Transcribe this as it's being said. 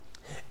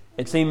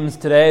It seems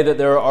today that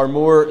there are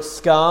more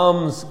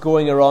scams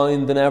going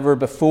around than ever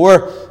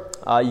before.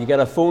 You get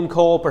a phone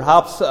call,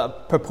 perhaps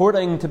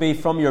purporting to be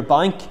from your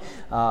bank.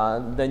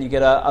 Then you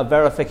get a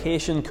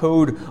verification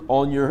code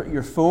on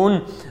your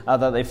phone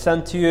that they've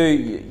sent to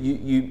you.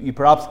 You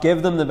perhaps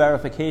give them the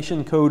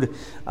verification code,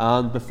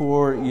 and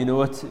before you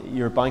know it,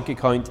 your bank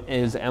account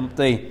is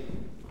empty.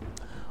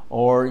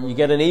 Or you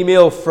get an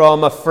email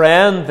from a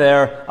friend.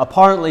 They're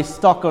apparently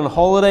stuck on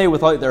holiday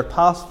without their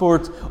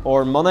passport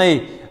or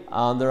money,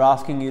 and they're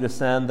asking you to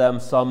send them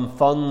some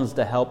funds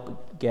to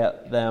help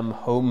get them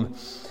home.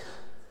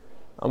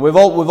 And we've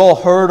all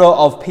heard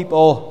of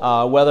people,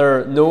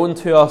 whether known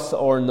to us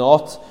or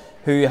not,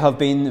 who have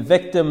been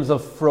victims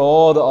of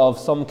fraud of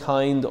some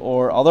kind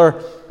or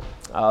other.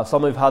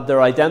 Some who've had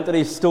their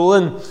identities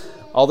stolen,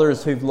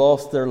 others who've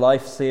lost their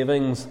life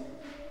savings,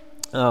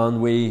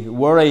 and we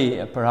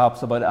worry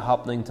perhaps about it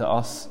happening to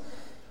us.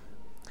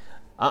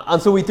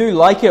 And so we do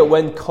like it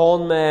when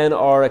con men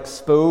are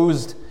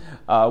exposed,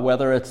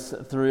 whether it's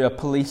through a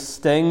police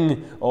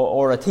sting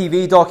or a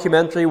TV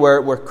documentary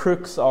where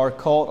crooks are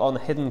caught on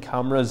hidden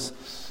cameras.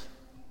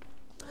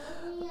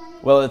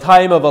 Well, at the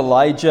time of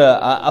Elijah,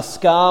 a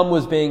scam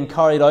was being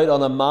carried out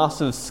on a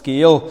massive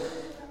scale,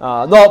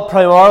 not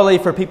primarily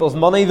for people's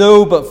money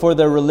though, but for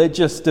their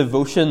religious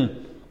devotion.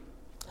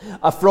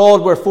 A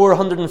fraud where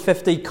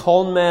 450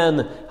 con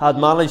men had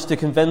managed to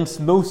convince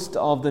most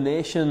of the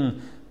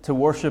nation to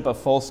worship a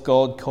false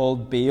god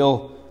called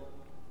Baal.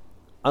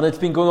 And it's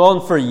been going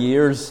on for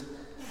years.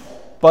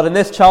 But in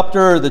this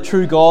chapter, the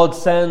true God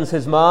sends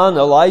his man,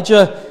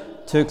 Elijah,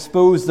 to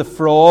expose the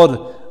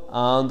fraud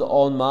and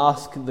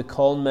unmask the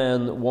con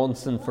men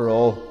once and for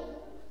all.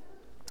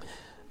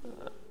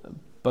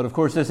 But of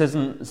course, this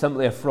isn't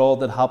simply a fraud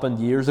that happened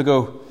years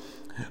ago.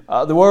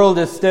 The world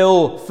is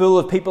still full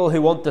of people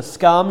who want to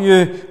scam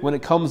you when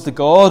it comes to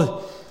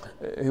God,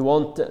 who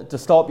want to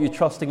stop you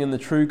trusting in the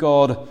true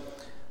God,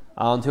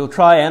 and who'll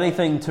try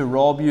anything to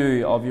rob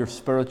you of your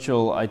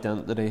spiritual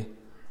identity.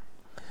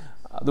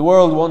 The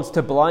world wants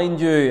to blind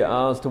you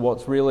as to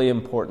what's really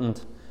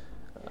important,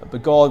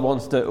 but God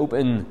wants to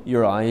open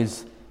your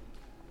eyes.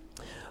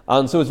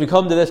 And so as we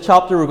come to this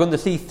chapter, we're going to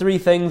see three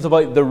things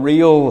about the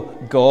real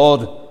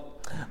God.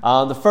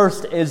 And the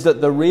first is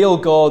that the real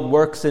God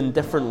works in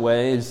different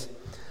ways.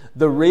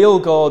 The real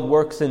God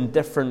works in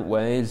different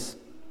ways.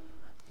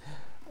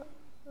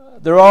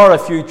 There are a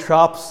few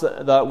traps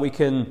that we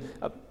can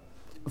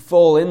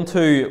fall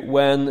into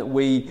when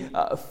we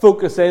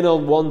focus in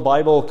on one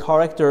Bible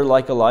character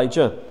like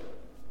Elijah.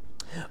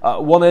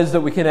 One is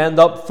that we can end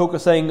up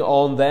focusing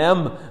on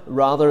them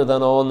rather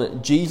than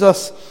on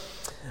Jesus.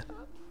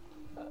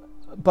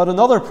 But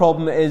another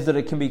problem is that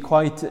it can be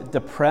quite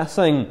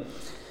depressing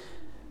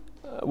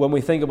when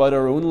we think about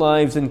our own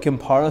lives in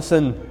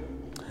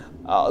comparison.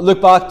 Look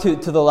back to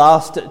the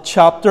last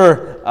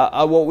chapter,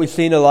 at what we've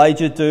seen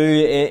Elijah do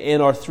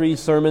in our three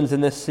sermons in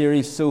this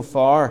series so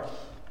far.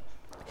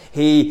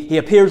 He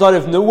appears out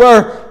of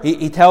nowhere.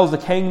 He tells the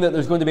king that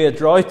there's going to be a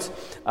drought,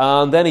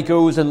 and then he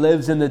goes and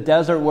lives in the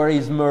desert where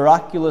he's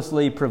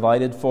miraculously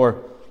provided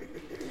for.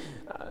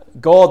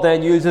 God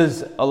then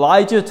uses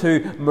Elijah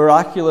to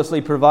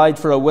miraculously provide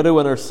for a widow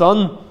and her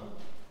son.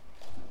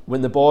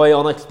 When the boy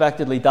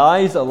unexpectedly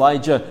dies,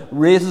 Elijah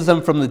raises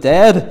him from the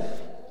dead.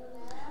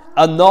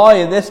 And now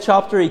in this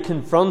chapter he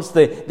confronts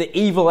the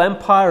evil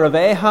empire of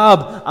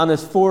Ahab and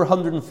his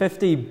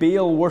 450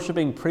 Baal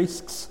worshipping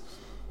priests.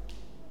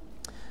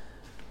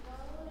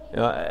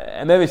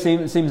 It maybe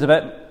seems a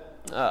bit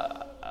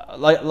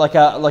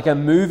like a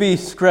movie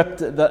script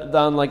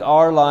than like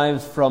our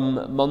lives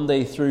from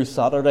Monday through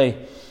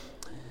Saturday.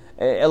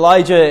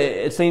 Elijah,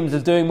 it seems,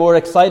 is doing more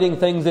exciting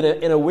things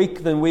in a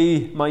week than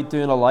we might do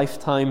in a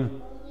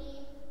lifetime.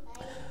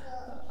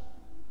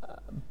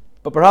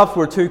 But perhaps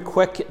we're too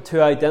quick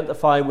to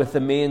identify with the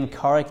main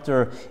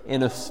character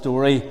in a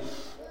story.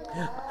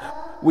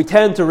 We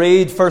tend to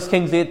read 1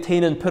 Kings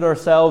 18 and put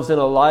ourselves in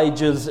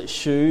Elijah's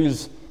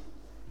shoes.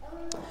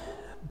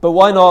 But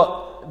why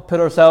not put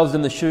ourselves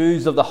in the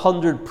shoes of the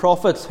 100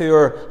 prophets who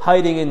are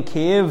hiding in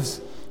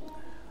caves?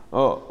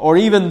 Or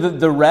even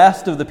the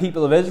rest of the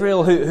people of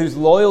Israel whose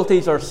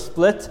loyalties are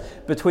split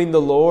between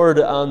the Lord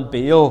and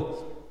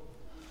Baal.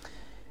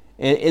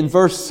 In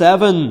verse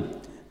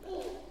 7,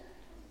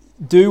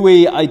 do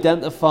we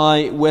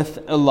identify with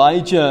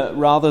Elijah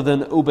rather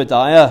than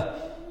Obadiah?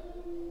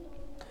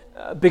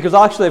 Because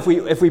actually,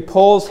 if we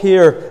pause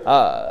here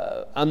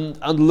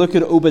and look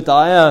at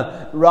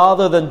Obadiah,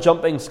 rather than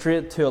jumping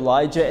straight to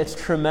Elijah, it's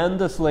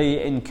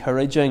tremendously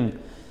encouraging.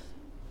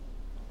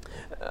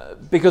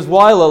 Because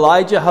while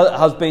Elijah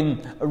has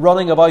been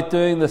running about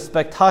doing the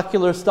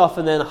spectacular stuff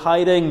and then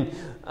hiding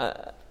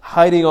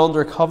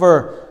under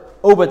cover,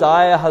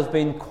 Obadiah has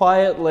been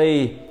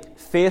quietly,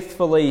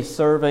 faithfully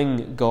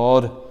serving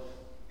God.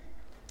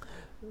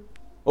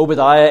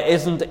 Obadiah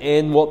isn't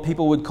in what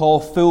people would call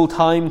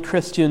full-time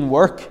Christian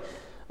work,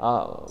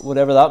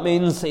 whatever that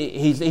means.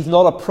 He's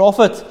not a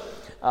prophet,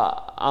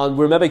 and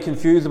we're maybe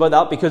confused about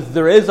that because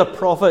there is a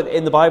prophet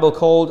in the Bible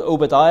called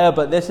Obadiah,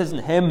 but this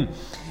isn't him.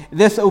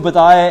 This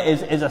Obadiah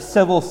is a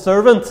civil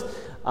servant,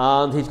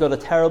 and he's got a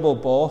terrible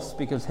boss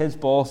because his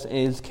boss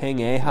is King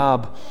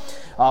Ahab,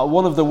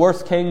 one of the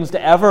worst kings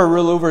to ever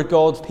rule over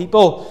God's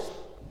people.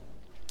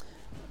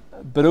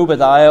 But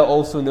Obadiah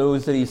also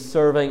knows that he's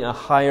serving a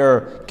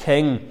higher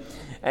king.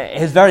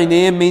 His very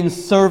name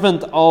means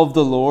servant of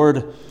the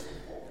Lord.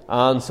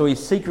 And so he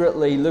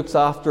secretly looks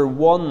after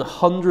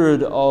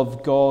 100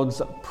 of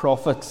God's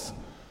prophets.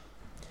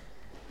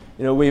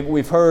 You know,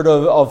 we've heard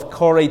of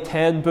Corrie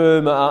ten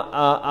Boom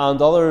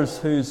and others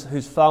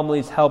whose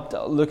families helped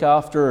look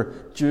after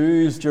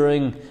Jews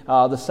during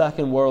the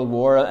Second World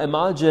War.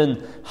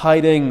 Imagine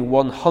hiding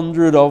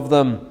 100 of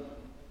them.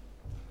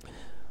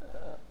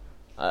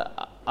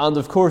 And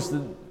of course,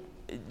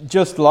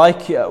 just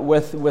like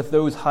with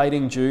those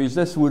hiding Jews,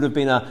 this would have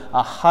been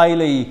a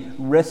highly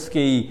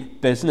risky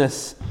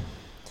business.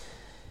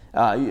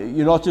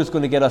 You're not just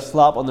going to get a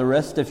slap on the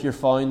wrist if you're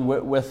found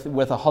with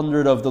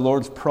 100 of the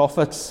Lord's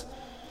prophets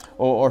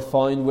or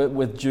found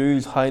with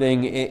Jews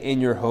hiding in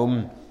your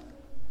home.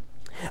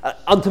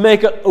 And to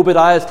make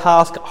Obadiah's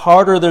task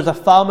harder, there's a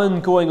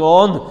famine going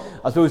on.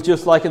 I suppose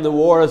just like in the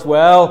war as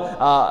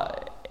well.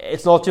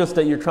 It's not just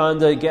that you're trying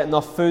to get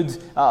enough food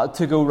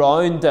to go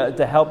round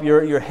to help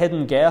your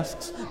hidden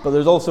guests, but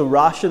there's also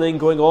rationing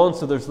going on,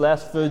 so there's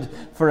less food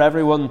for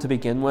everyone to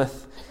begin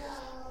with.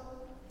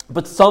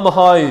 But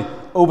somehow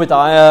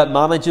Obadiah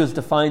manages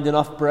to find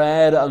enough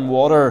bread and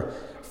water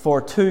for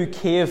 2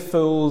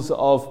 cavefuls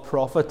of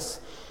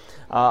prophets.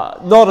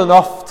 Not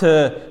enough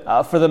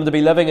for them to be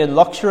living in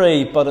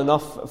luxury, but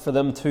enough for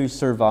them to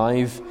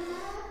survive.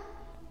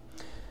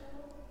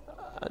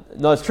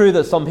 Now, it's true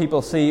that some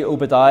people see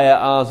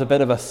Obadiah as a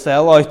bit of a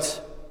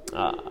sellout.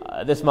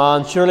 This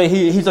man, surely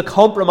he's a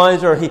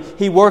compromiser.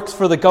 He works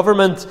for the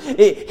government.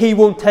 He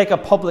won't take a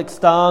public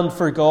stand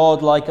for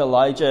God like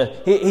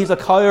Elijah. He's a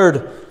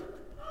coward.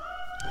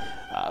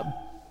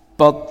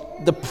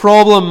 But the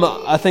problem,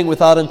 I think, with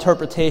that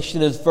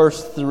interpretation is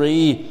verse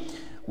 3,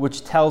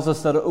 which tells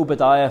us that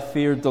Obadiah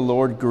feared the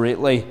Lord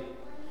greatly.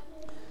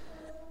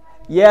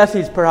 Yes,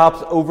 he's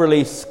perhaps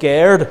overly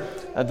scared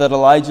that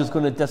Elijah's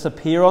going to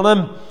disappear on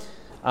him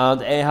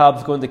and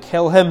Ahab's going to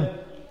kill him.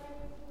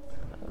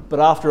 But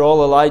after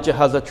all, Elijah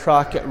has a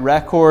track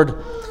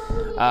record.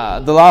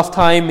 The last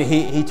time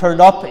he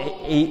turned up,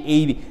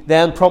 he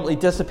then promptly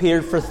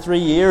disappeared for 3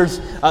 years.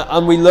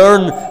 And we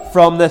learn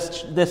from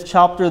this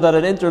chapter that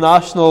an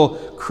international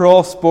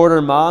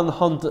cross-border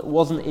manhunt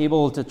wasn't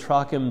able to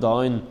track him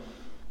down.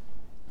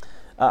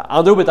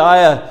 And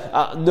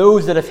Obadiah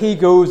knows that if he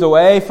goes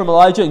away from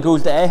Elijah and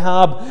goes to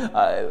Ahab,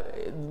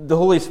 the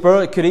Holy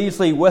Spirit could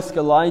easily whisk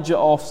Elijah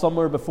off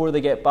somewhere before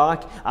they get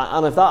back.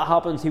 And if that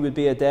happens, he would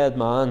be a dead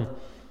man.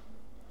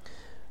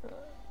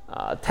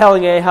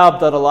 Telling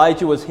Ahab that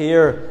Elijah was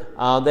here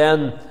and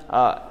then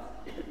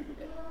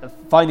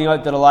finding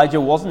out that Elijah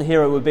wasn't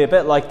here, it would be a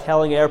bit like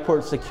telling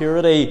airport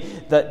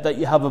security that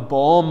you have a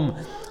bomb.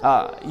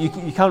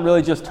 You can't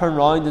really just turn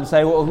around and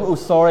say, oh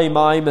sorry,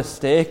 my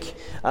mistake,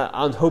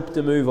 and hope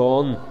to move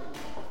on.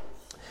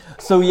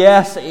 So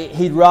yes,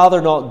 he'd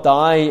rather not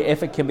die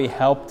if it can be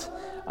helped,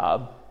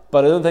 but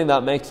I don't think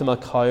that makes him a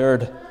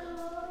coward.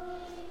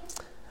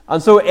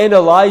 And so in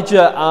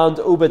Elijah and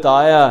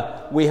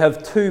Obadiah, we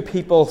have 2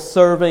 people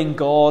serving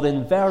God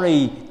in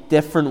very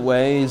different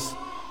ways.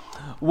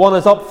 One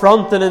is up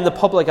front and in the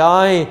public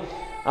eye,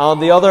 and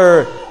the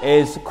other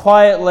is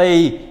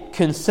quietly,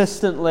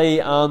 consistently,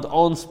 and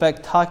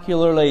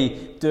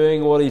unspectacularly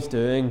doing what he's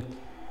doing.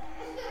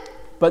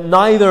 But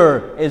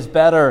neither is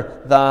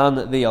better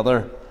than the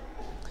other.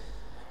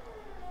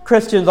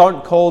 Christians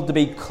aren't called to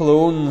be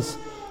clones.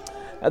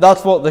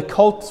 That's what the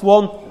cults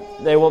want.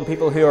 They want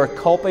people who are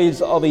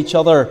copies of each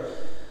other.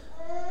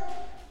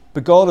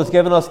 But God has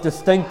given us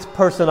distinct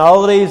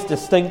personalities,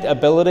 distinct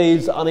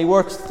abilities, and He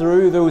works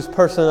through those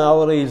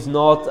personalities,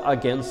 not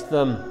against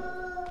them.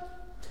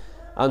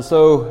 And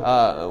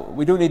so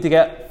we don't need to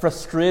get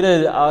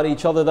frustrated at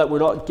each other that we're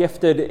not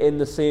gifted in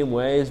the same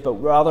ways, but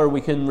rather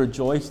we can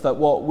rejoice that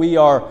what we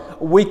are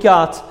weak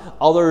at,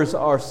 others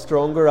are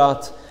stronger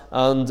at,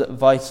 and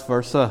vice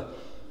versa.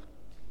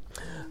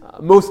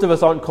 Most of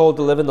us aren't called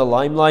to live in the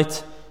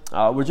limelight.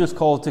 We're just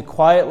called to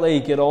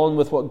quietly get on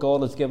with what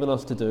God has given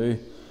us to do.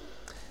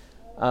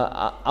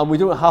 And we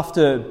don't have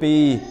to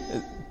be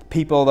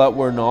people that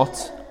we're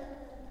not.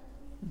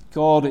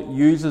 God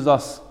uses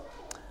us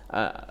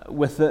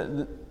with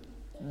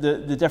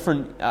the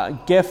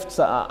different gifts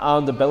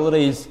and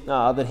abilities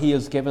that He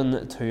has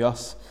given to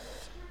us.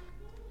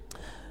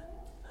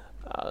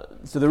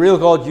 So the real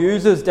God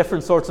uses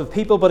different sorts of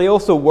people, but He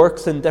also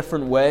works in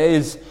different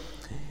ways.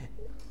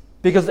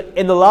 Because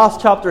in the last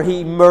chapter,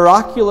 He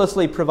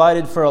miraculously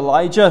provided for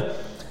Elijah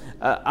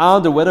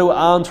and a widow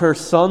and her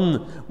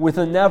son with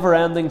a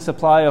never-ending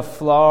supply of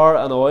flour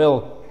and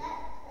oil.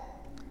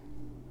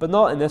 But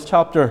not in this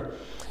chapter.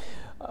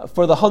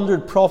 For the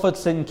 100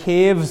 prophets in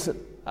caves,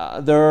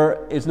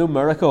 there is no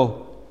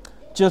miracle,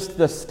 just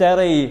the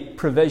steady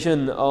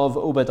provision of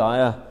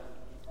Obadiah.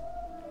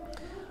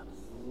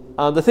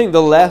 And I think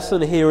the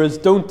lesson here is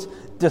don't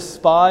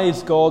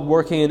despise God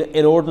working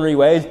in ordinary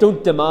ways.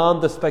 Don't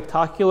demand the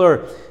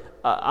spectacular.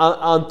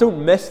 And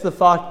don't miss the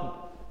fact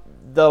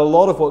that a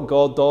lot of what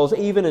God does,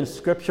 even in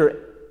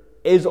Scripture,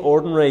 is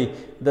ordinary,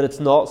 that it's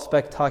not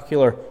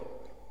spectacular.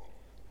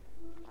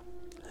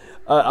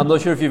 I'm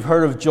not sure if you've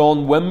heard of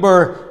John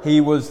Wimber.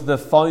 He was the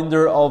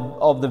founder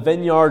of the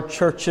Vineyard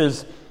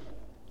churches.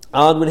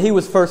 And when he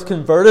was first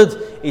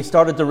converted, he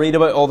started to read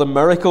about all the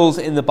miracles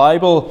in the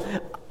Bible,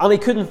 and he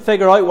couldn't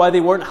figure out why they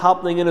weren't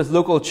happening in his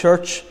local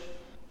church.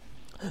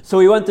 So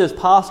he went to his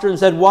pastor and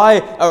said,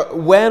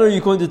 when are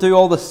you going to do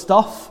all the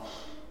stuff?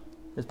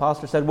 His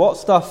pastor said, what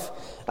stuff?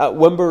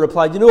 Wimber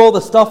replied, all the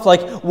stuff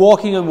like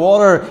walking on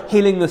water,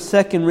 healing the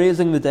sick and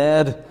raising the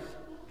dead.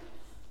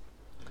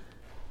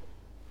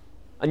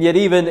 And yet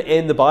even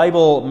in the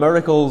Bible,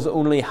 miracles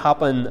only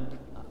happen,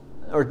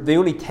 or they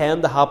only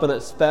tend to happen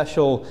at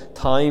special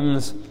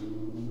times.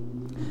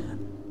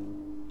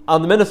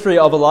 And the ministry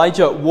of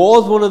Elijah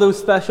was one of those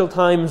special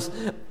times.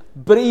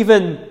 But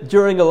even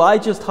during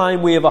Elijah's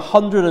time, we have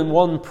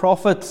 101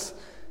 prophets,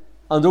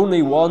 and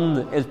only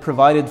one is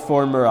provided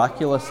for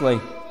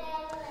miraculously.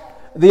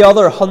 The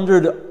other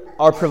 100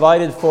 are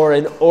provided for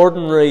in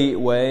ordinary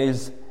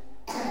ways.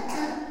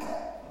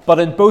 But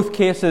in both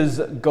cases,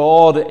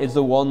 God is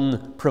the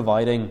one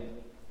providing.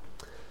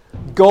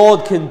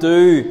 God can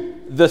do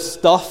the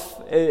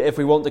stuff, if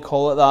we want to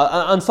call it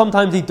that. And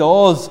sometimes He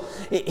does.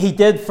 He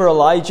did for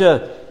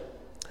Elijah.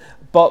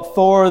 But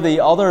for the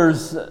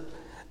others,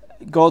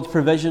 God's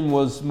provision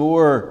was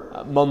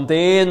more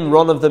mundane,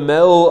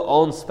 run-of-the-mill,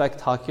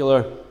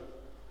 unspectacular.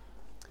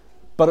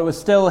 But it was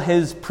still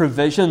His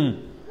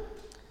provision.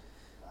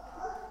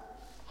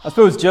 I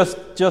suppose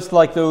just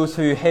like those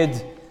who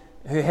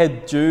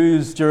hid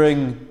Jews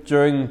during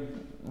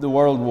the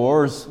World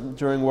Wars,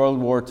 during World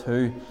War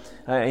II.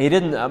 God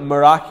didn't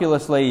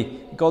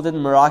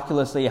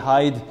miraculously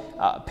hide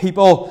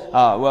people.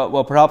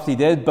 Well, perhaps He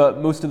did,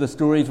 but most of the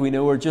stories we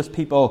know are just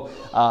people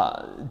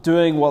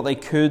doing what they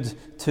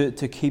could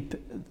to keep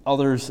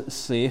others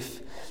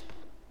safe.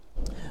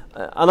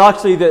 And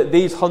actually,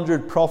 these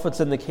 100 prophets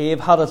in the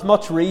cave had as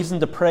much reason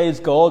to praise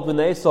God when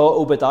they saw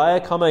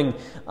Obadiah coming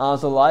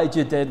as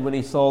Elijah did when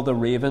he saw the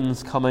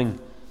ravens coming.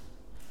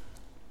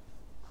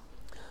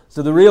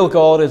 So the real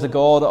God is a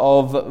God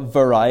of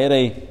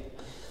variety.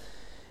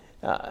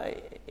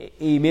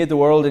 He made the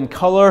world in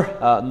colour,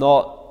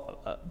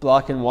 not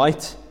black and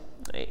white.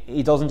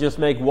 He doesn't just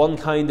make one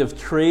kind of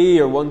tree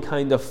or one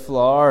kind of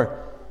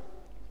flower.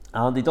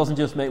 And He doesn't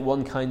just make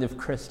one kind of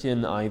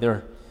Christian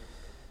either.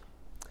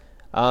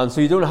 And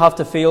so you don't have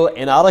to feel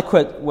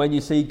inadequate when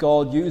you see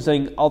God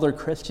using other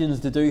Christians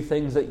to do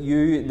things that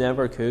you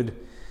never could.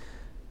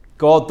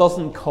 God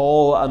doesn't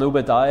call an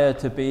Obadiah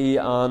to be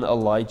an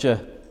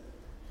Elijah.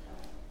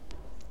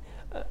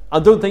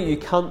 And don't think you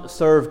can't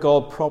serve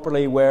God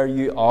properly where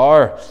you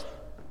are.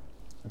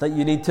 That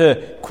you need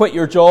to quit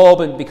your job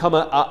and become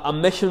a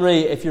missionary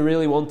if you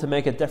really want to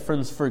make a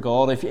difference for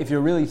God, if you're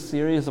really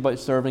serious about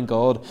serving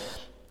God.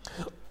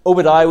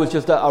 Obadiah was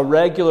just a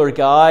regular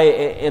guy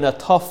in a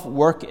tough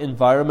work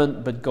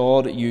environment, but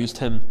God used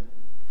him.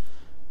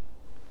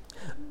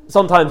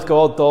 Sometimes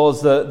God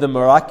does the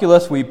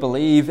miraculous. We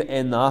believe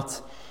in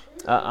that.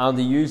 And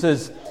He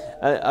uses,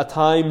 at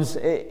times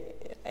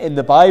in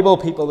the Bible,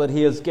 people that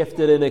He has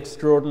gifted in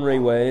extraordinary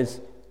ways.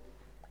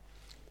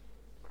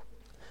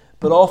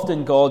 But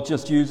often God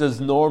just uses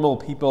normal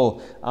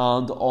people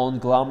and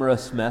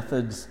unglamorous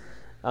methods.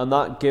 And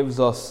that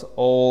gives us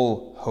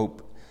all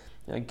hope.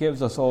 It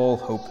gives us all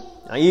hope.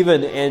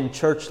 Even in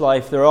church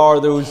life, there are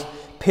those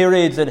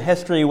periods in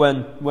history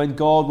when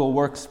God will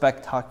work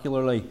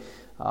spectacularly.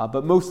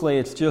 But mostly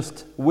it's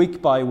just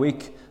week by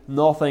week,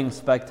 nothing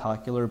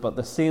spectacular. But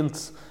the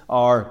saints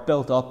are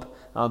built up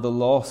and the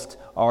lost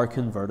are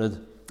converted.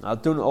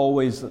 Don't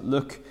always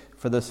look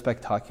for the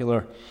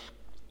spectacular.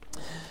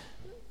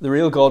 The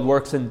real God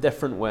works in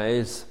different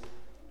ways.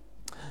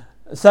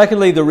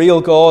 Secondly, the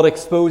real God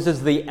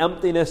exposes the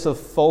emptiness of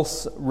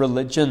false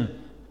religion.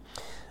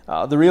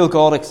 The real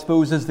God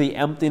exposes the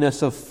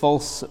emptiness of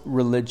false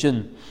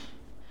religion.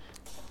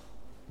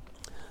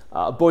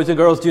 Boys and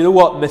girls, do you know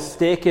what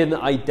mistaken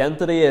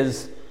identity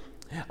is?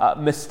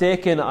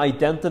 Mistaken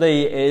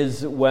identity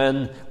is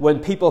when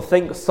people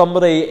think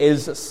somebody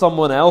is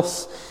someone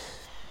else.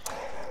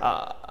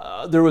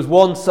 There was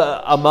once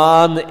a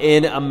man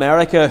in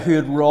America who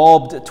had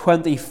robbed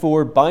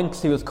 24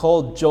 banks. He was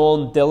called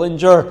John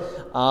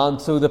Dillinger,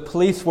 and so the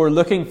police were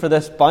looking for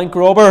this bank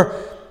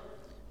robber.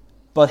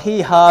 But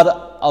he had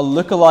a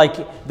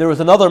lookalike. There was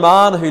another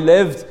man who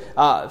lived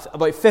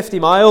about 50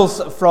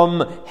 miles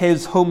from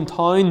his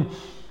hometown.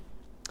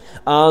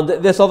 And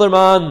this other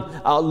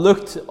man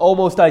looked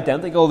almost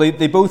identical.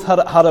 They both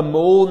had a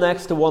mole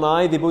next to one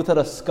eye. They both had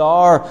a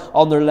scar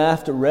on their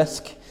left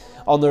wrist.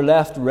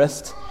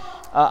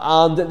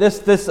 And this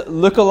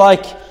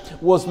lookalike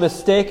was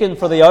mistaken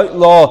for the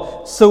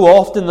outlaw so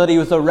often that he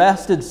was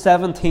arrested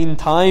 17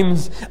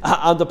 times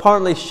and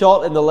apparently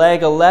shot in the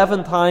leg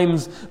 11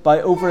 times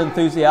by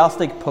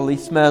overenthusiastic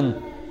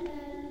policemen.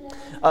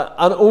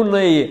 And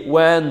only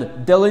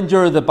when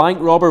Dillinger, the bank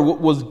robber,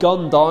 was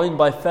gunned down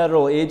by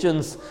federal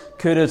agents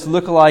could his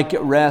lookalike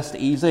rest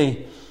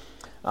easy.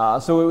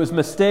 So it was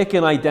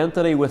mistaken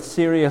identity with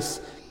serious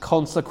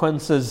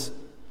consequences.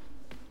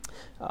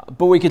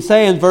 But we could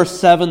say in verse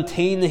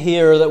 17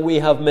 here that we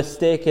have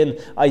mistaken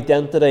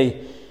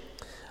identity,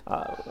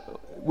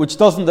 which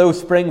doesn't though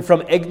spring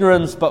from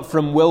ignorance but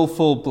from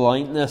willful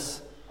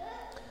blindness.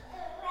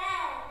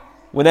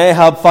 When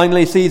Ahab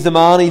finally sees the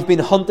man he's been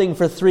hunting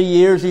for 3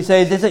 years, he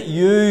says, "Is it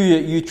you,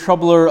 you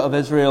troubler of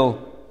Israel?"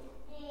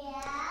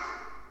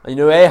 And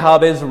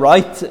Ahab is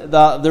right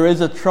that there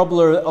is a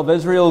troubler of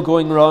Israel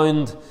going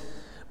round.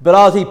 But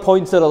as he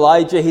points at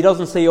Elijah, he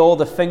doesn't see all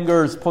the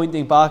fingers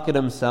pointing back at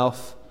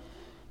himself.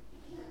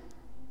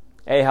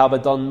 Ahab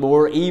had done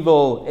more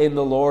evil in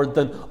the Lord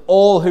than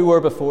all who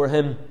were before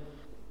him.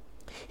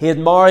 He had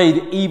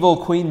married evil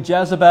Queen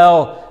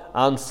Jezebel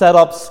and set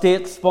up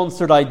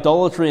state-sponsored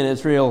idolatry in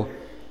Israel.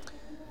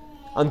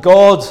 And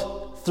God,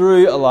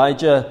 through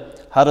Elijah,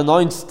 had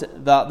announced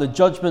that the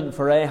judgment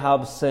for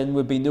Ahab's sin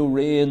would be no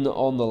rain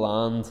on the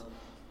land.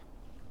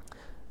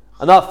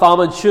 And that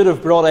famine should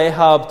have brought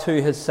Ahab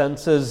to his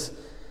senses.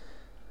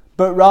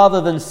 But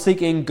rather than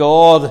seeking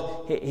God,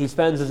 he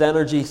spends his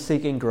energy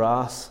seeking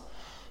grass.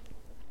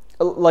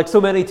 Like so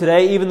many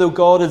today, even though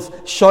God is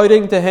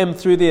shouting to him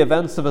through the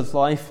events of his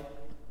life,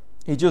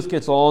 he just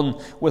gets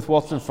on with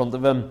what's in front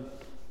of him.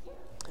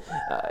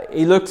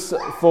 He looks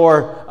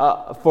for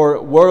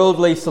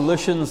worldly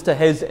solutions to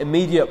his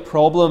immediate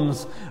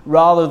problems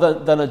rather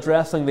than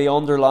addressing the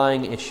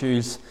underlying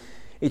issues.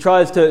 He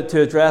tries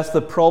to address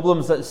the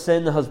problems that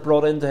sin has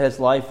brought into his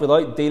life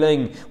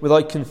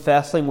without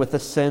confessing with the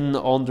sin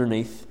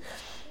underneath.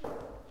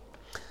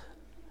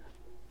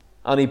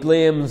 And he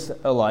blames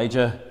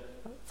Elijah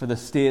for the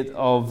state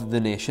of the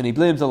nation. He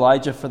blames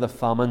Elijah for the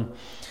famine.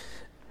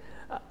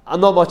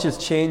 And not much has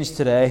changed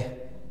today.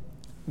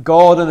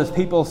 God and his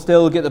people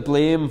still get the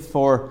blame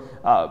for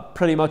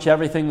pretty much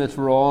everything that's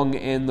wrong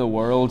in the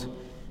world.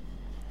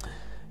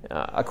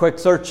 A quick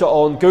search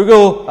on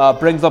Google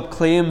brings up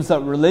claims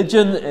that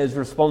religion is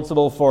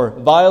responsible for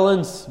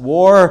violence,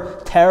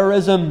 war,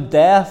 terrorism,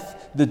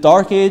 death, the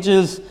Dark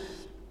Ages.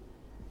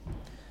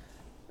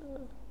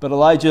 But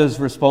Elijah's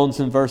response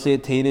in verse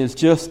 18 is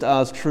just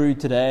as true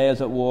today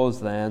as it was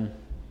then.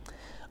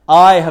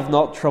 "I have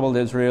not troubled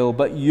Israel,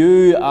 but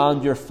you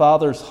and your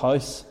father's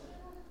house,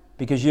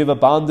 because you have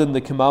abandoned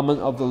the commandment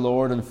of the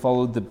Lord and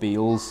followed the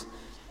Baals."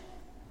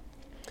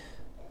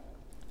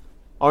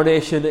 Our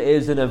nation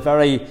is in a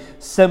very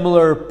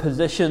similar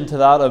position to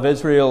that of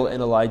Israel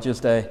in Elijah's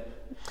day.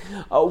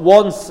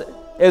 Once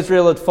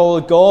Israel had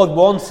followed God,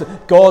 once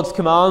God's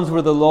commands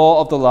were the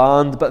law of the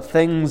land, but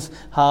things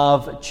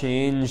have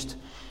changed.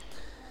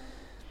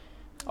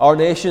 Our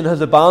nation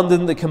has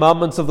abandoned the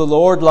commandments of the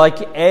Lord.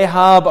 Like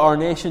Ahab, our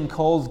nation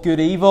calls good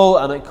evil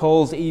and it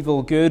calls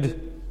evil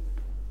good.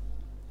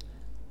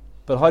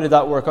 But how did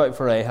that work out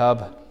for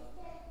Ahab?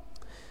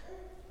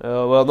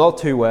 Well, not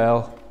too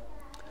well.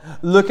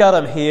 Look at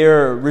him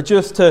here,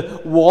 reduced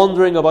to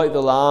wandering about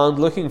the land,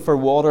 looking for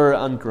water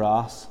and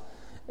grass.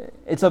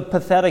 It's a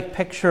pathetic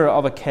picture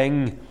of a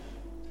king,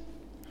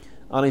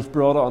 and he's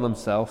brought it on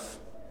himself.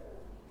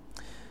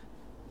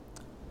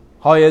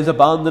 How is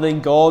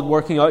abandoning God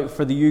working out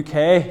for the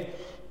UK?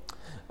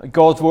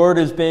 God's word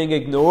is being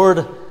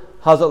ignored.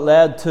 Has it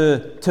led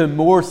to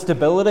more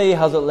stability?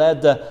 Has it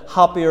led to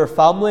happier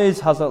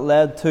families? Has it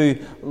led to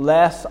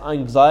less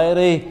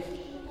anxiety?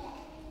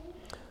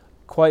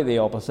 Quite the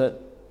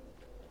opposite.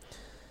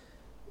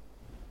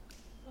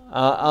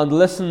 And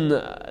listen,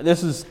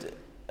 this is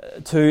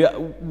to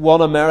one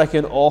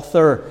American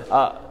author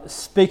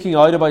speaking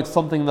out about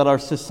something that our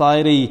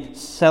society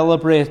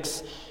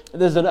celebrates.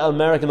 This is an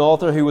American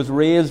author who was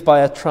raised by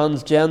a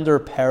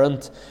transgender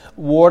parent,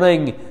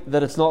 warning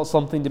that it's not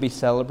something to be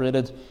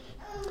celebrated.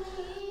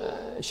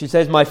 She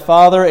says, "My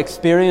father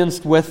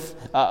experienced with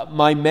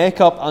my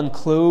makeup and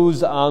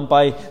clothes, and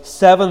by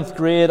 7th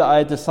grade I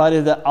had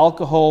decided that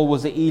alcohol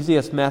was the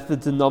easiest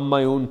method to numb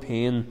my own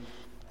pain.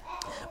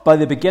 By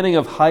the beginning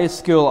of high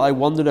school, I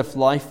wondered if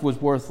life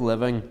was worth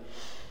living."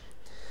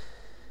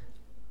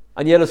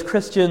 And yet as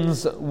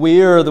Christians,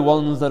 we're the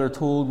ones that are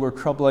told we're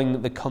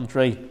troubling the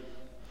country.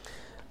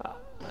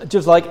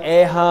 Just like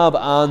Ahab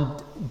and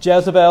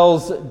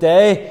Jezebel's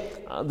day,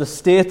 the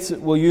state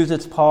will use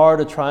its power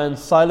to try and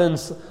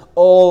silence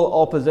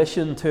all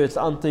opposition to its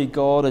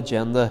anti-God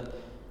agenda.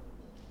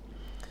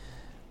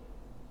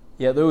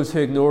 Yet those who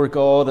ignore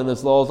God and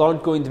his laws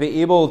aren't going to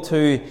be able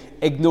to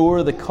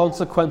ignore the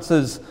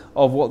consequences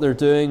of what they're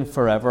doing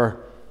forever.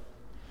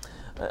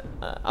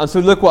 And so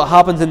look what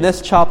happens in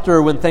this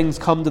chapter when things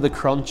come to the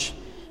crunch.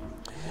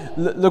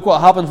 Look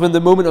what happens when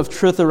the moment of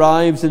truth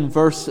arrives in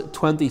verse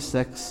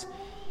 26.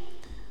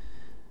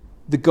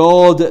 The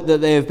God that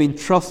they have been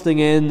trusting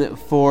in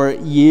for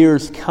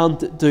years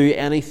can't do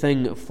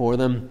anything for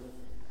them.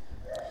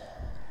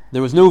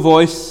 There was no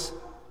voice,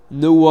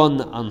 no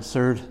one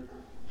answered.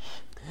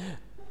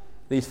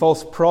 These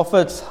false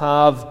prophets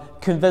have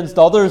convinced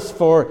others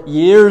for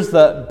years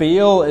that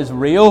Baal is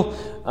real.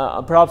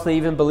 Perhaps they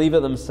even believe it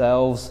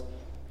themselves.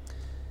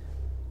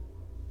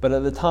 But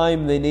at the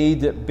time they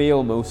need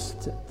Baal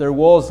most, there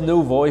was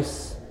no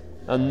voice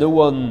and no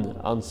one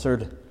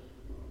answered.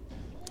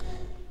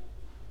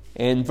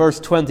 In verse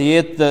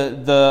 28,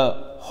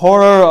 the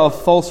horror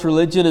of false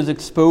religion is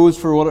exposed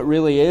for what it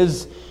really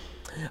is.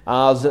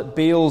 As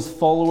Baal's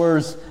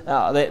followers,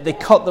 they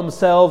cut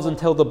themselves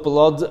until the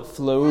blood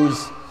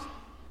flows.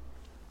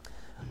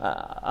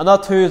 And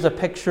that too is a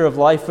picture of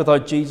life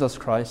without Jesus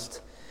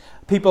Christ.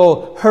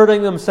 People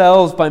hurting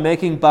themselves by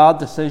making bad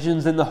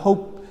decisions in the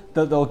hope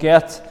that they'll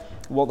get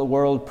what the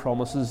world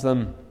promises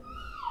them.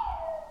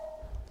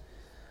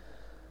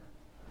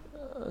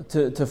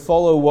 To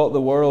follow what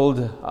the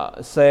world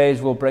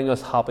says will bring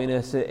us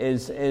happiness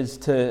is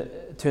to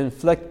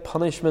inflict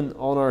punishment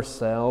on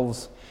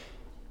ourselves.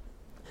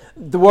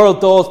 The world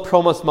does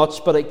promise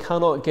much, but it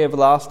cannot give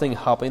lasting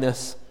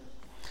happiness.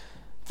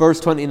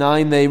 Verse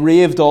 29, they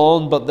raved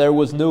on, but there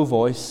was no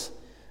voice.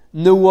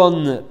 No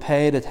one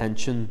paid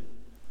attention.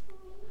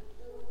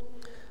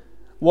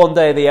 One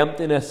day the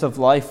emptiness of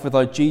life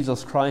without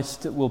Jesus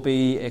Christ will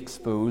be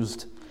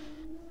exposed.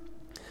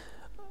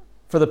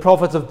 For the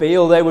prophets of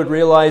Baal, they would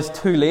realize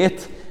too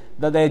late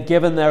that they had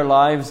given their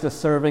lives to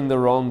serving the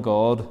wrong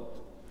God.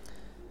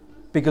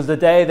 Because the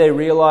day they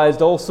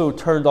realized also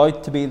turned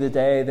out to be the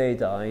day they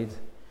died.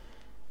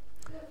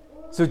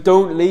 So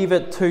don't leave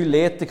it too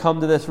late to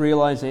come to this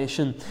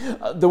realization.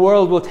 The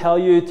world will tell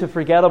you to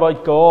forget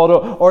about God,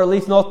 or at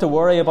least not to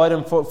worry about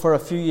Him for a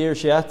few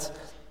years yet.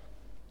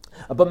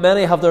 But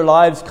many have their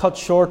lives cut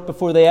short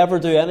before they ever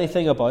do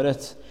anything about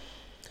it.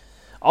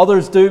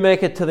 Others do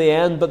make it to the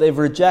end, but they've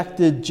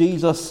rejected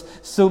Jesus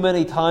so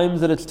many times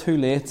that it's too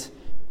late.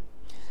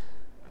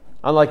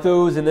 And like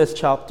those in this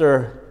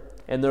chapter,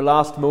 in their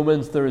last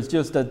moments, there is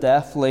just a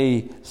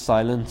deathly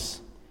silence.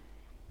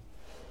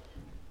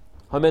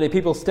 How many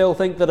people still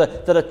think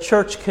that a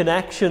church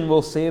connection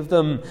will save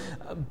them,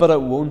 but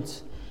it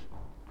won't.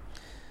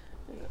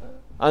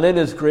 And in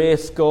His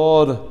grace,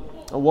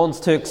 God wants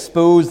to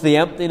expose the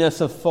emptiness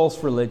of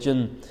false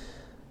religion,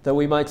 that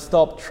we might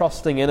stop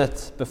trusting in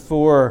it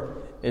before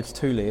it's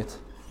too late.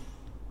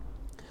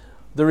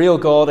 The real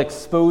God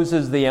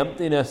exposes the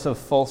emptiness of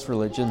false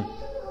religion.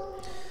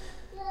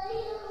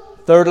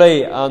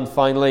 Thirdly and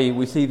finally,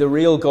 we see the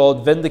real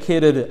God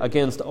vindicated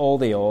against all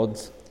the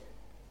odds.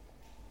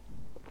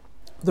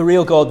 The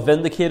real God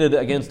vindicated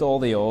against all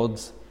the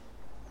odds.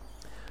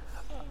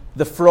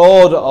 The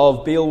fraud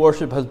of Baal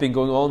worship has been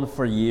going on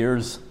for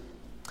years.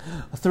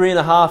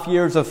 3.5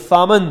 years of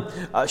famine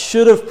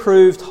should have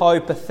proved how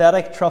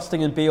pathetic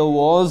trusting in Baal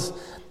was,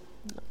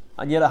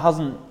 and yet it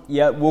hasn't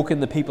yet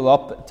woken the people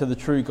up to the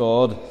true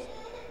God.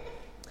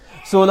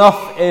 So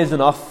enough is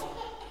enough.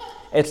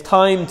 It's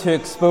time to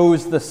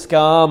expose the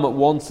scam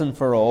once and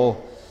for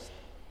all.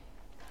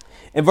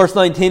 In verse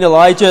 19,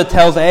 Elijah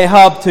tells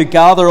Ahab to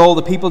gather all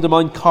the people to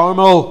Mount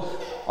Carmel,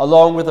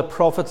 along with the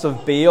prophets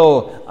of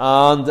Baal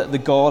and the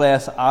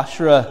goddess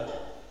Asherah.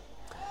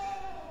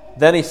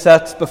 Then he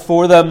sets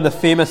before them the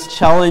famous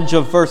challenge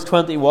of verse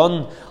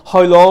 21.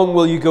 How long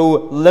will you go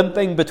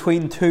limping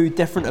between two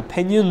different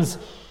opinions?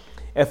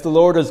 If the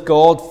Lord is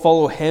God,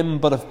 follow Him,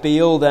 but if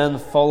Baal, then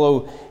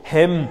follow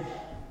him.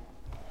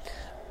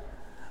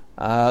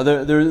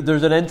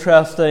 There's an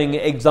interesting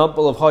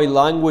example of how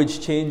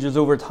language changes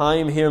over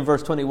time here in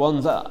verse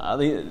 21.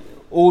 The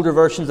older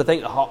versions, I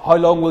think, how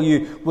long will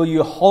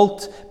you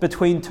halt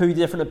between two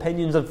different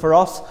opinions? And for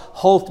us,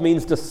 halt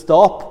means to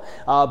stop,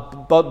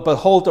 but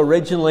halt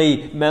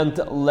originally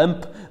meant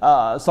limp.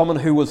 Someone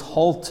who was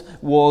halt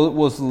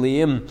was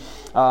lame.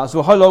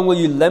 So how long will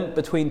you limp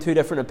between two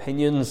different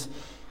opinions?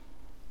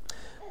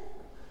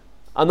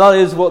 And that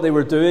is what they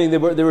were doing. They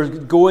were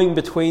going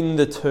between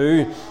the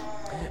two.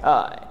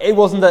 It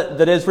wasn't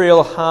that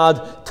Israel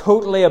had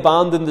totally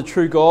abandoned the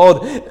true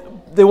God.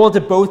 They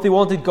wanted both. They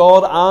wanted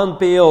God and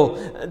Baal.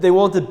 They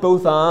wanted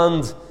both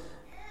and.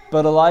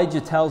 But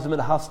Elijah tells them it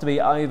has to be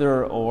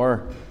either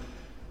or.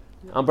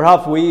 And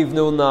perhaps we've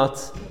known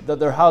that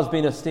there has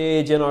been a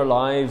stage in our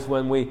lives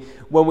when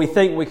we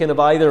think we can have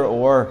either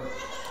or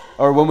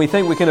when we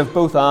think we can have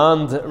both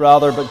and,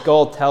 rather, but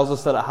God tells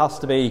us that it has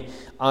to be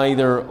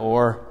either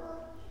or.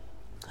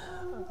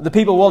 The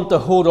people want to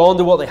hold on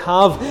to what they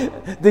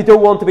have. They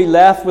don't want to be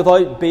left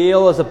without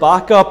Baal as a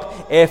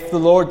backup if the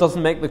Lord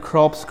doesn't make the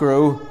crops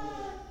grow.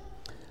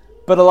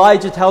 But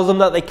Elijah tells them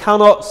that they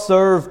cannot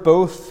serve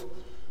both,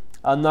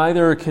 and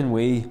neither can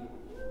we.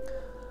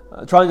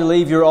 Trying to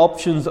leave your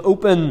options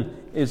open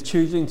is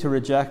choosing to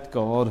reject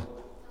God.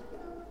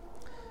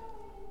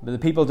 But the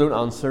people don't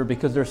answer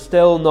because they're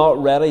still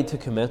not ready to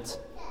commit.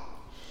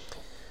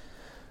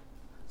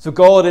 So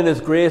God in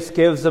His grace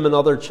gives them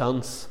another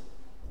chance.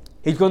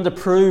 He's going to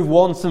prove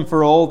once and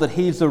for all that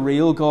He's the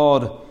real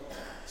God,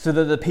 so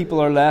that the people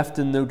are left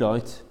in no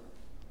doubt.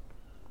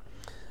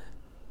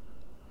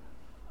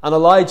 And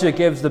Elijah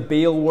gives the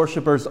Baal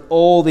worshippers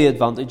all the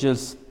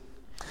advantages.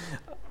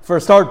 For a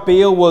start,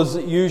 Baal was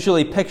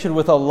usually pictured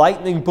with a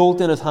lightning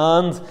bolt in his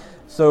hand,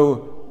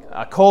 so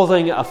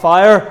causing a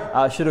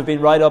fire should have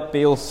been right up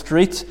Baal's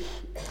street.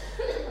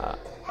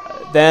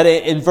 Then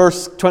in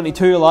verse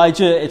 22,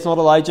 it's not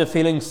Elijah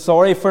feeling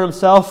sorry for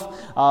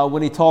himself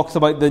when he talks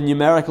about the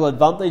numerical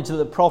advantage that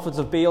the prophets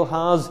of Baal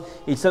has.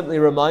 He's simply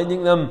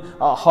reminding them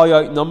how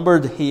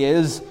outnumbered he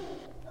is.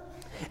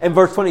 In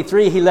verse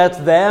 23, he lets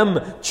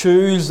them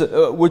choose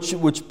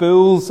which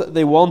bulls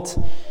they want.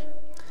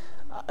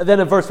 Then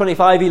in verse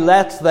 25, he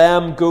lets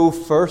them go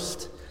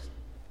first.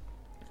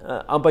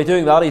 And by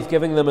doing that, he's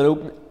giving them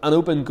an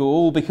open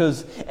goal,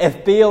 because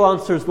if Baal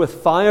answers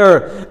with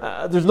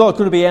fire, there's not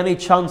going to be any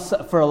chance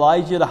for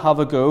Elijah to have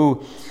a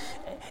go.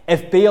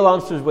 If Baal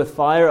answers with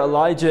fire,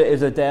 Elijah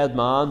is a dead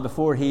man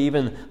before he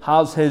even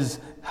has his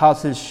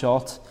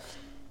shot.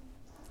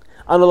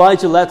 And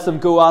Elijah lets them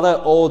go at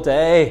it all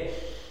day.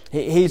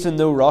 He's in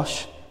no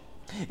rush.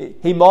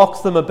 He mocks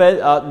them a bit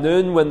at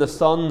noon when the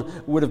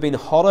sun would have been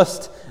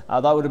hottest.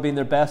 That would have been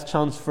their best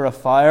chance for a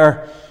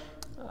fire.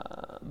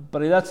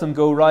 But he lets them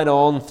go right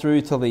on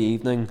through till the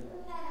evening.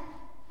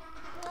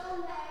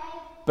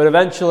 But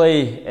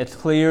eventually it's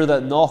clear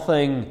that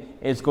nothing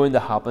is going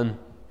to happen.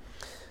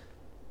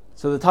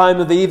 So the time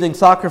of the evening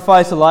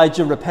sacrifice,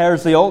 Elijah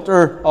repairs the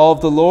altar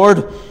of the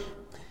Lord.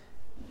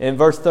 In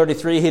verse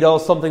 33, he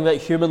does something that,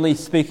 humanly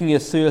speaking,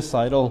 is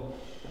suicidal.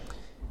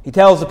 He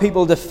tells the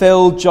people to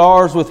fill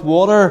jars with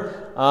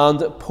water and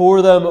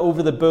pour them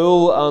over the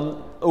bull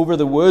and over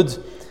the wood.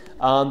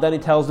 And then he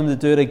tells them to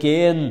do it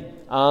again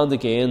and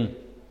again.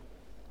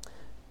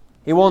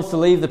 He wants to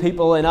leave the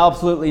people in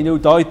absolutely no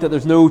doubt that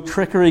there's no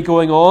trickery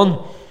going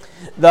on,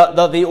 that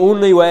the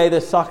only way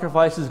this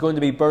sacrifice is going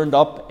to be burned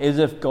up is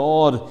if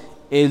God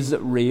is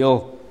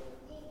real.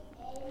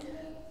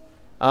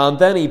 And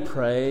then he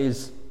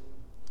prays.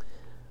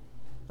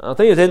 I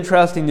think it's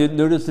interesting to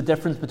notice the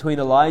difference between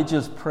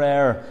Elijah's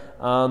prayer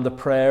and the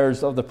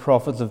prayers of the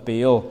prophets of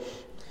Baal,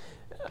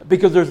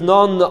 because there's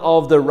none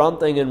of the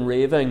ranting and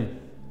raving.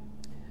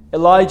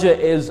 Elijah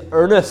is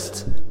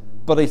earnest,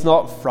 but he's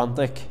not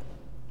frantic.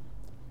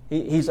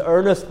 He's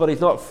earnest, but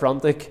he's not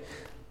frantic,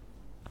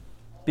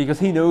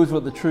 because he knows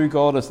what the true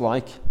God is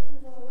like.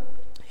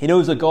 He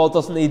knows that God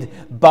doesn't need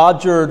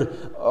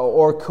badgered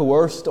or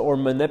coerced or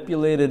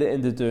manipulated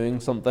into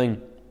doing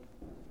something.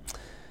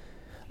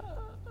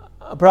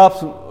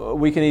 Perhaps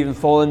we can even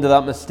fall into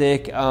that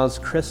mistake as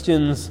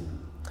Christians.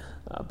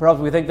 Perhaps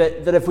we think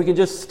that if we can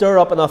just stir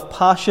up enough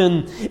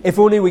passion, if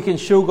only we can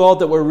show God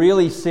that we're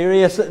really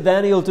serious,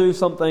 then He'll do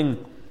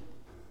something.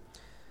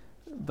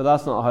 But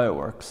that's not how it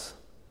works.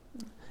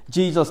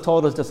 Jesus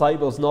taught His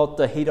disciples not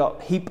to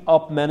heap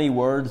up many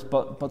words,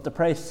 but to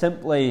pray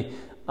simply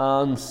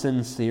and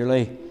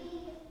sincerely.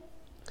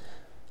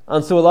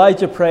 And so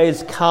Elijah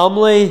prays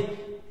calmly,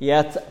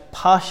 yet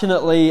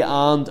passionately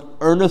and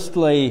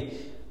earnestly,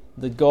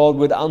 that God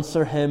would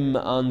answer him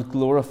and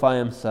glorify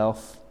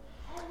Himself.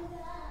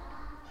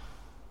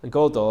 And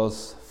God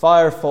does.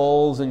 Fire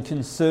falls and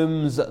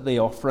consumes the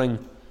offering.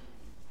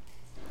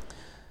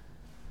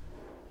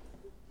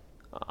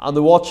 And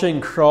the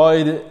watching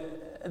crowd,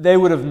 they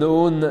would have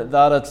known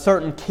that at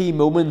certain key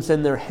moments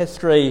in their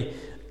history,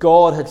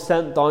 God had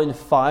sent down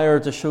fire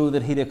to show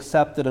that He'd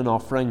accepted an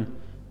offering.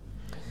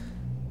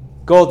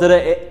 God did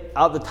it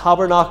at the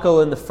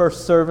tabernacle in the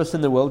first service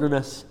in the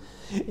wilderness.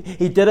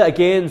 He did it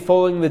again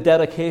following the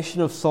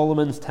dedication of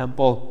Solomon's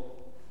temple.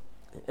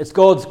 It's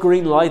God's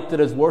green light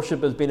that His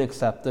worship has been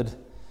accepted.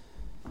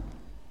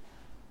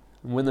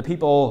 And when the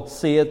people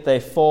see it, they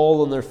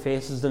fall on their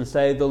faces and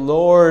say, "The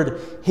Lord,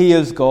 He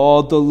is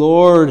God. The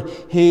Lord,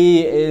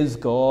 He is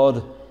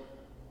God."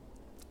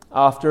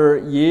 After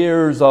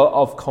years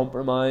of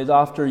compromise,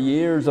 after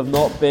years of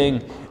not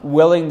being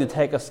willing to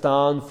take a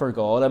stand for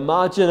God,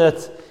 imagine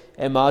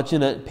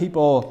it,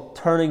 people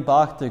turning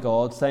back to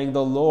God, saying,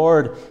 "The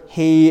Lord,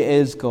 He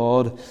is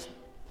God."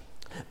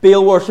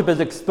 Baal worship is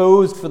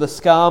exposed for the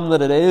scam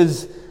that it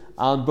is,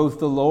 and both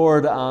the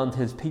Lord and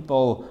His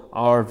people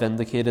are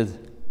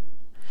vindicated.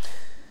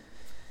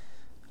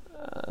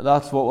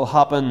 That's what will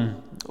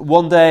happen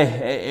one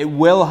day. It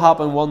will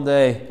happen one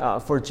day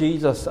for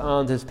Jesus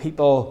and His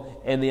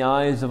people in the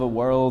eyes of a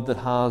world that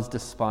has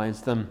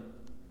despised them.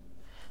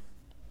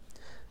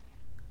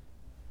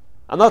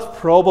 And that's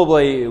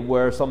probably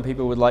where some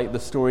people would like the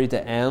story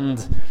to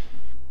end,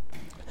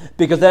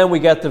 because then we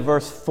get to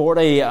verse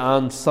 40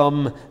 and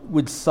some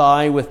would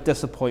sigh with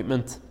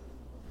disappointment.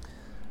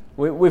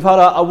 We've had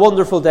a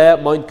wonderful day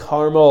at Mount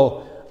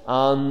Carmel,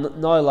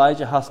 and now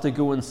Elijah has to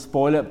go and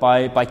spoil it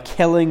by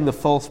killing the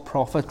false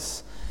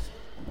prophets.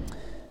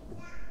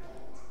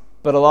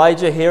 But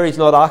Elijah here, he's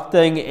not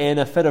acting in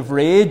a fit of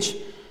rage,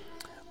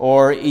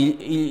 or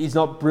he's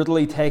not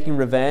brutally taking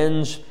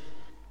revenge.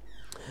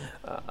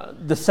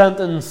 The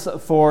sentence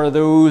for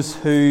those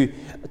who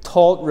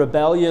taught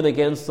rebellion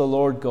against the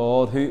Lord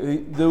God,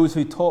 those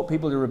who taught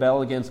people to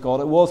rebel against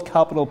God, it was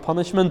capital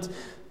punishment.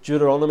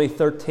 Deuteronomy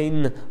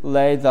 13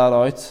 laid that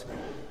out.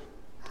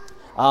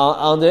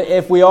 And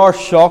if we are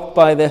shocked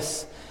by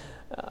this,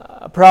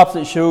 perhaps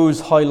it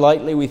shows how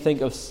lightly we think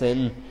of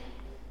sin.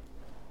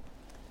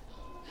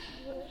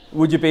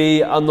 Would you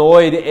be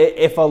annoyed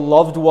if a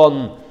loved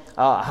one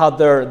had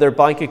their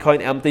bank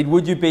account emptied?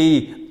 Would you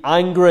be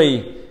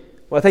angry?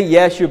 Well, I think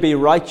yes, you'd be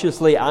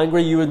righteously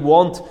angry. You would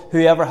want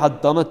whoever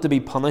had done it to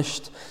be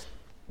punished.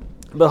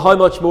 But how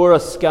much more a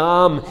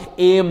scam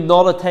aimed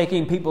not at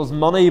taking people's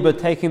money but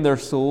taking their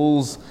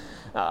souls?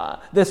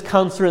 This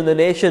cancer in the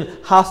nation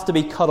has to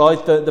be cut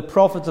out. The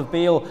prophets of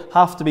Baal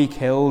have to be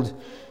killed.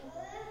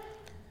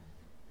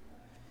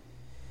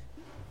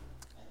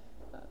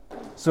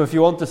 So if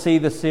you want to see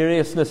the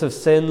seriousness of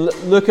sin,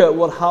 look at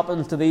what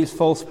happens to these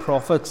false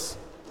prophets.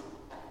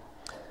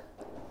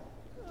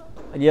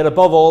 And yet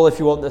above all, if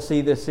you want to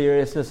see the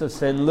seriousness of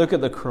sin, look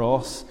at the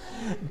cross.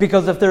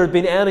 Because if there had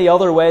been any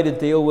other way to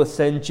deal with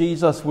sin,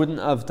 Jesus wouldn't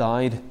have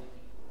died.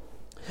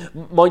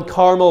 Mount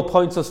Carmel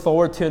points us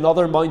forward to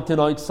another mountain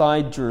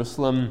outside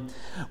Jerusalem,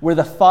 where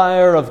the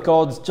fire of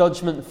God's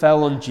judgment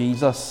fell on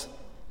Jesus.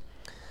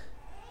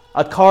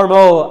 At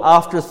Carmel,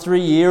 after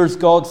 3 years,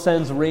 God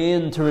sends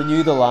rain to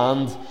renew the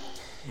land.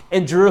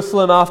 In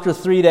Jerusalem, after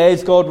 3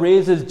 days, God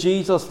raises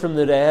Jesus from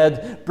the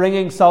dead,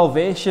 bringing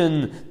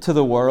salvation to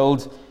the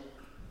world.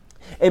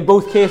 In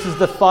both cases,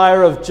 the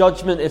fire of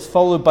judgment is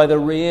followed by the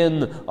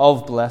rain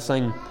of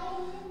blessing.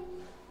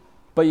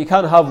 But you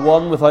can't have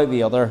one without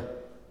the other.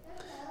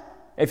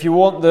 If you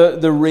want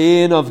the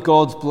rain of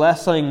God's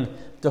blessing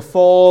to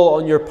fall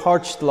on your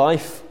parched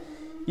life,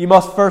 you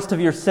must first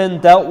have your sin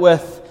dealt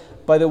with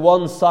by the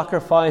one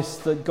sacrifice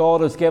that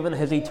God has given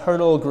his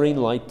eternal green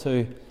light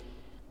to.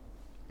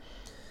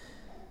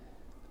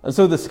 And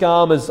so the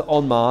scam is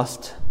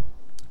unmasked.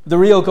 The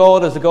real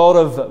God is a God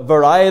of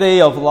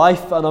variety, of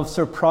life, and of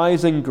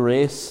surprising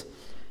grace.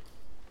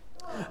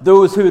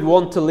 Those who would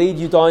want to lead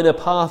you down a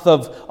path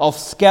of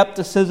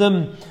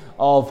skepticism,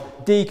 of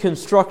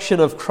deconstruction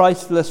of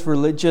Christless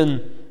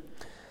religion,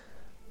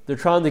 they're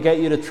trying to get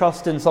you to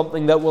trust in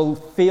something that will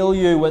fail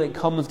you when it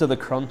comes to the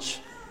crunch.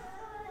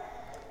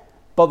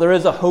 But there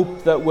is a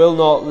hope that will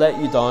not let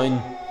you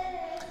down.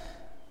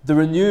 The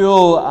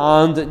renewal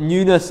and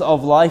newness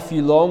of life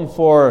you long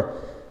for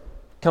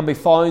can be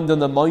found on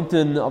the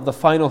mountain of the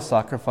final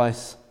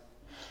sacrifice.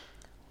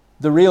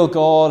 The real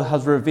God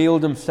has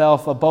revealed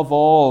himself above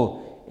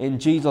all in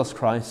Jesus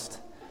Christ,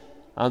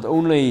 and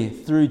only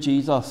through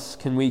Jesus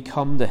can we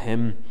come to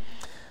him.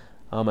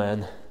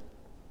 Amen.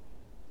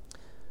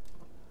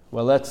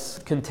 Well, let's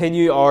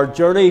continue our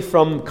journey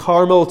from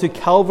Carmel to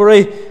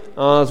Calvary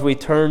as we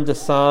turn to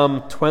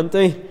Psalm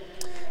 20.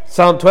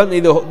 Psalm 20,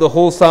 the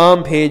whole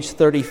psalm, page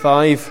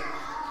 35.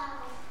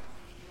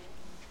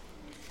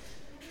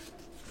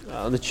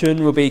 The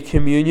tune will be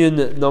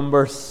Communion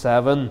number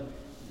 7.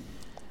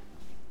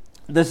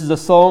 This is a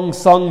song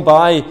sung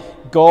by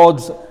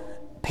God's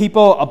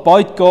people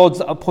about God's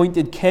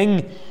appointed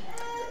king,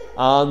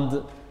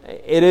 and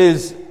it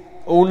is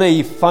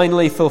only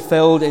finally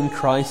fulfilled in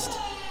Christ.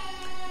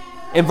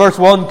 In verse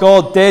 1,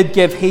 God did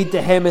give heed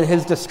to him in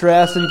his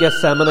distress in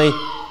Gethsemane.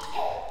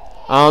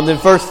 And in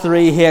verse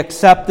 3, he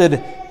accepted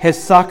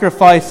his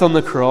sacrifice on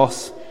the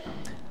cross.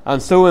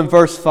 And so in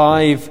verse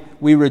 5,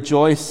 we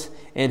rejoice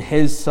in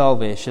his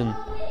salvation.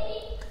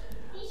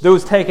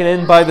 Those taken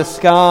in by the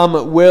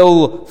scam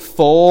will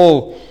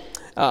fall.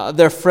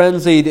 Their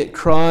frenzied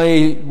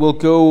cry will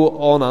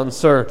go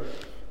unanswered.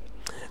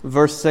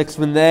 Verse 6,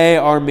 when they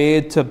are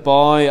made to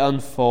bow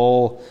and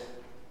fall.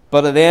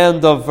 But at the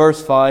end of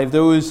verse 5,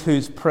 those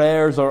whose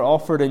prayers are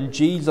offered in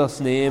Jesus'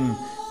 name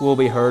will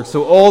be heard.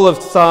 So all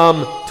of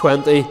Psalm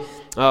 20,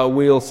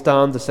 we'll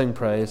stand to sing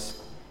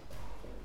praise.